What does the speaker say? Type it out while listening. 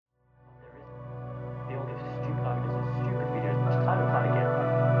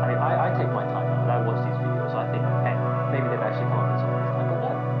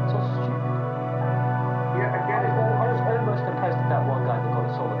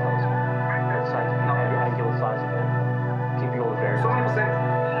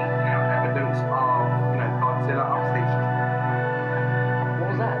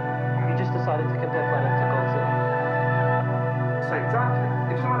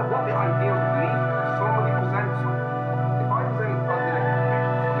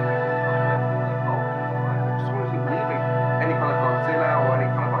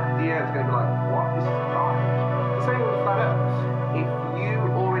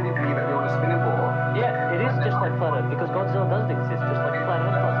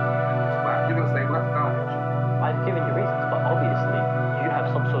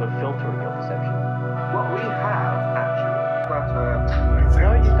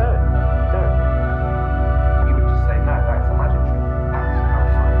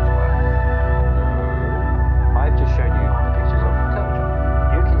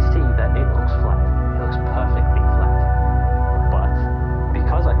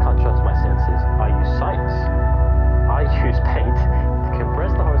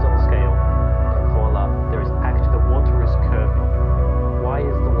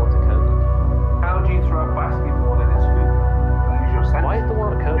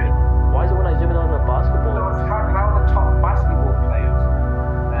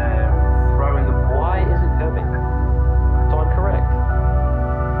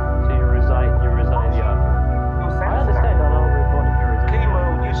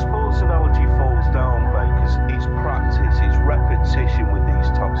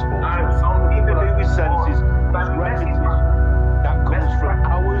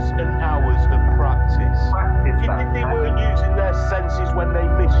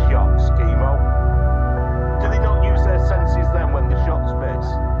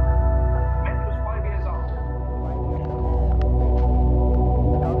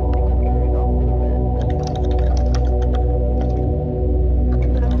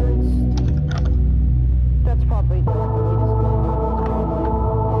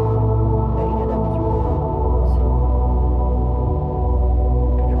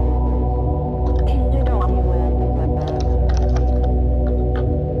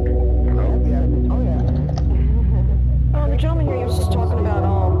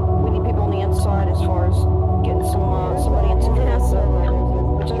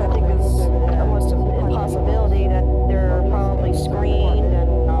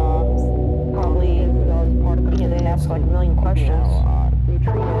like a million questions. Be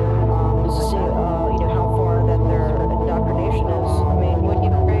treated, just to see, how far that their indoctrination is. I mean, would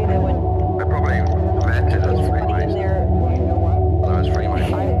you agree that when I probably vented as free somebody in there, I was free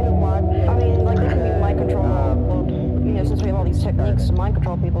mind. I mean, like they can be mind controlled. Since we have all these techniques to mind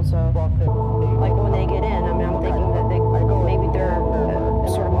control people, so like when they get in, I mean, I'm thinking that maybe they're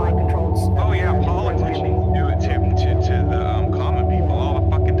sort of mind controlled. Oh yeah, politicians do it to the common people all the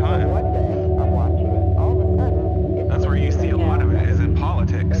fucking time. That's where you see a lot of it, is in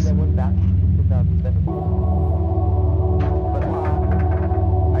politics.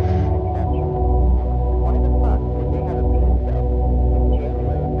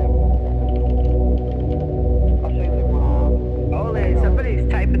 Somebody's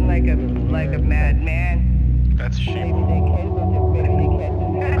typing like a madman. That's sheep.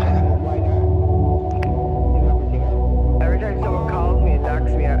 Every time someone calls me and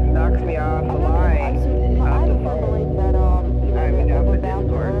knocks me off the line, off the phone, I'm up with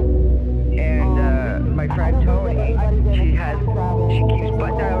Discord. And my friend Tony, she keeps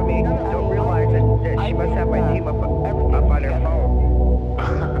butt dialing me. Don't realize that she must have my name up on her phone.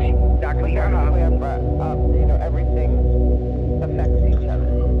 She knocks me off. Everything affects each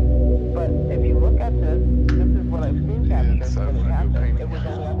other. But if you look at this is what I've seen happen. It was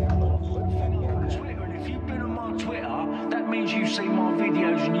Twitter, and if you've been on my Twitter, that means you've seen my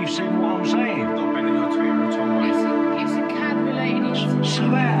videos and you've seen what I'm saying. I've not been on your Twitter at all, mate. It's a cat related. So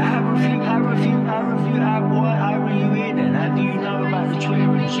how are you here then? How do you know about the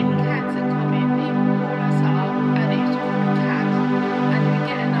Twitter incident? Cats are coming, people call us up, and it's called a cat. And we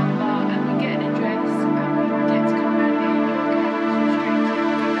get a number, and we get an address, and we get to come around here, and your cat is restricted.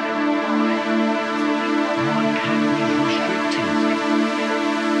 We don't know why. My cat is restricted.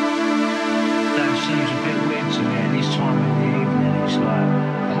 That seems a bit weird to me at this time in the evening. It's like,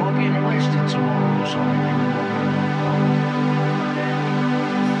 am I getting arrested tomorrow or something?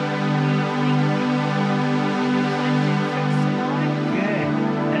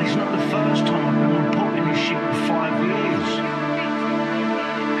 Yeah, and it's not the first time I've been reporting this shit for 5 years.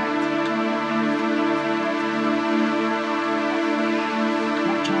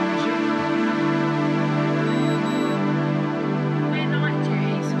 What time is it? We're night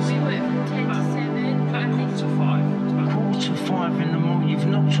duty, so we work from 10 to 7. About 4:45. 4:45 in the morning. You've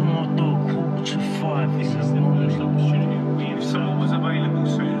knocked on my door 4:45 in the morning. If someone was available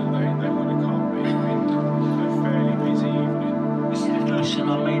sooner, they would have come. But it's been a fairly busy evening.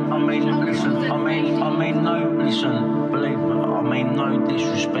 Listen, believe me, I mean no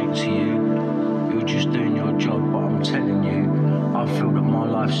disrespect to you. You're just doing your job, but I'm telling you, I feel that my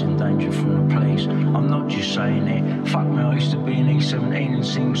life's in danger from the police. I'm not just saying it. Fuck me, I used to be in E17 and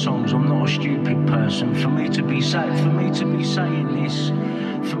sing songs. I'm not a stupid person. For me to be saying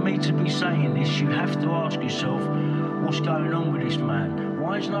this, you have to ask yourself, what's going on with this man?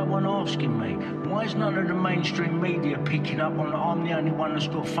 Why is no one asking me? Why is none of the mainstream media picking up on that I'm the only one that's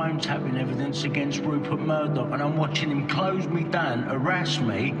got phone tapping evidence against Rupert Murdoch, and I'm watching him close me down, harass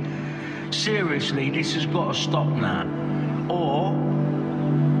me? Seriously, this has got to stop now. Or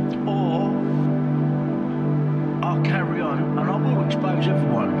I'll carry on and I will expose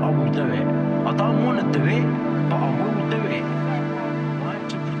everyone. I will do it. I don't want to do it, but I will do it. Right?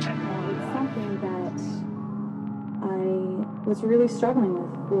 To protect my life. It's something that I was really struggling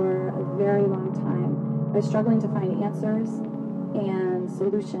with for a very long time. I was struggling to find answers and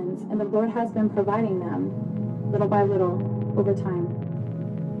solutions, and the Lord has been providing them little by little over time.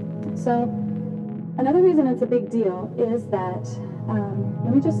 So another reason it's a big deal is that,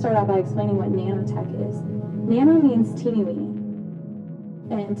 let me just start out by explaining what nanotech is. Nano means teeny weeny,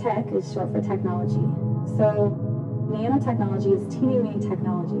 and tech is short for technology. So nanotechnology is teeny weeny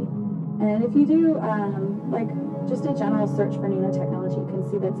technology. And if you do just a general search for nanotechnology, you can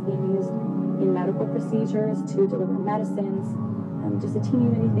see that's being used in medical procedures to deliver medicines, just a teeny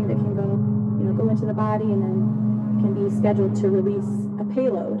weeny thing that can go into the body and then can be scheduled to release a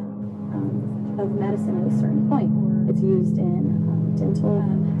payload of medicine at a certain point. It's used in dental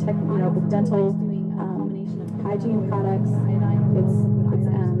hygiene products. It's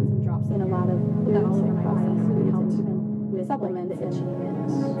in a lot of foods and processed foods, and even with supplements, and it's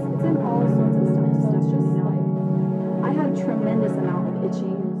in all sorts of stuff. It's just like, I had a tremendous amount of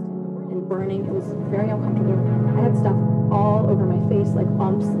itching and burning. It was very uncomfortable. I had stuff all over my face, like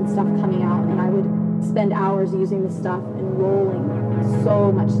bumps and stuff coming out, and I would spend hours using the stuff and rolling.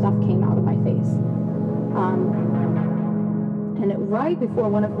 So much stuff came out of my face. Right before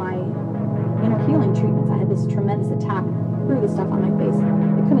one of my inner healing treatments, I had this tremendous attack through the stuff on my face.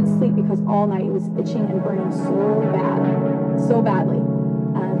 I couldn't sleep because all night it was itching and burning so badly.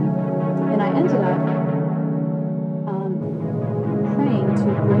 And I ended up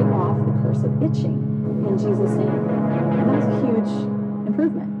curse of itching in Jesus' name. And that was a huge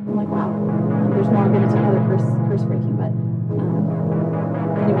improvement. I'm like, wow. There's more. I'll get into other curse breaking, but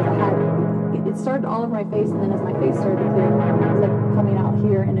anyways, I had it started all over my face, and then as my face started to clear, it was like coming out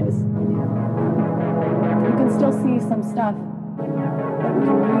here, and it was you can still see some stuff that was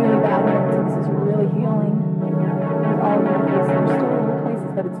really bad. So this is really healing. It's all over my face. There's still little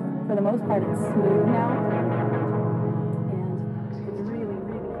places, but it's for the most part it's smooth now, and it's really, really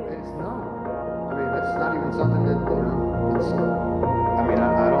healing. It's not. I mean, that's not even something that it's. I mean,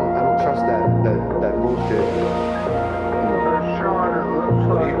 I don't trust that bullshit.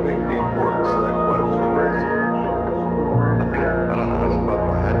 What do you think the importance of that question is? I don't know, it's above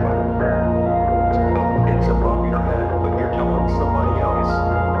my head, but it's above your head, but you're telling somebody else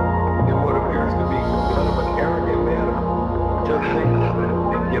in what appears to be kind of an arrogant manner to think of it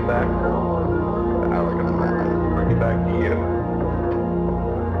and get back to them. Arrogant manner. Bring it back to you.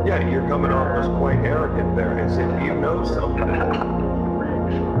 Yeah, you're coming off as quite arrogant there, as if you know something.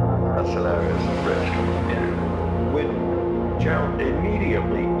 That's hilarious, Rich. Yeah.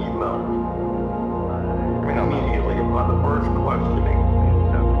 Immediately you melt. I mean, immediately upon the first questioning.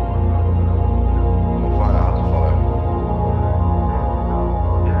 We'll find out how to follow.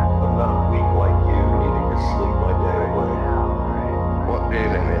 I'm not weak like you, needing to sleep my day away. What do you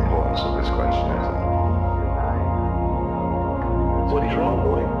think the importance of this question is? What is wrong,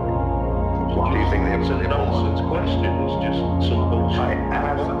 boy? What do you think the importance? It's a nonsense question. It's just some bullshit. I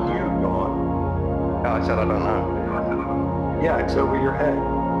asked you, God. I said I don't know. Yeah, it's over your head.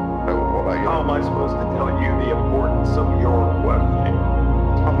 What about you? How am I supposed to tell you the importance of your question?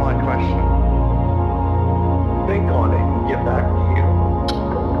 It's not my question. Think on it and get back to you.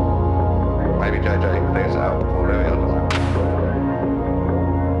 Maybe JJ thinks out before Louis, I don't know.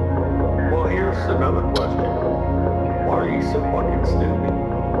 Well, here's another question. Why are you so fucking stupid?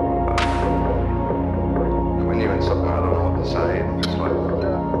 When you're in something, I don't know what to say. It's like,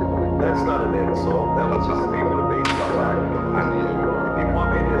 that's not an insult. That was just even a basic fact. And if you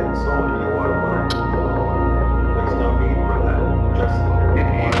want me to insult you, you are alone. There's no need for that. Just if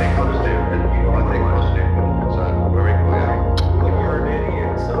you think I'm stupid, I think I'm stupid. So we're equal, yeah. Well, you're an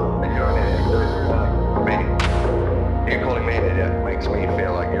idiot, so you're an idiot. Me? You calling me an idiot makes me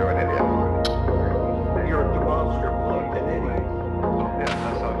feel like you're an idiot.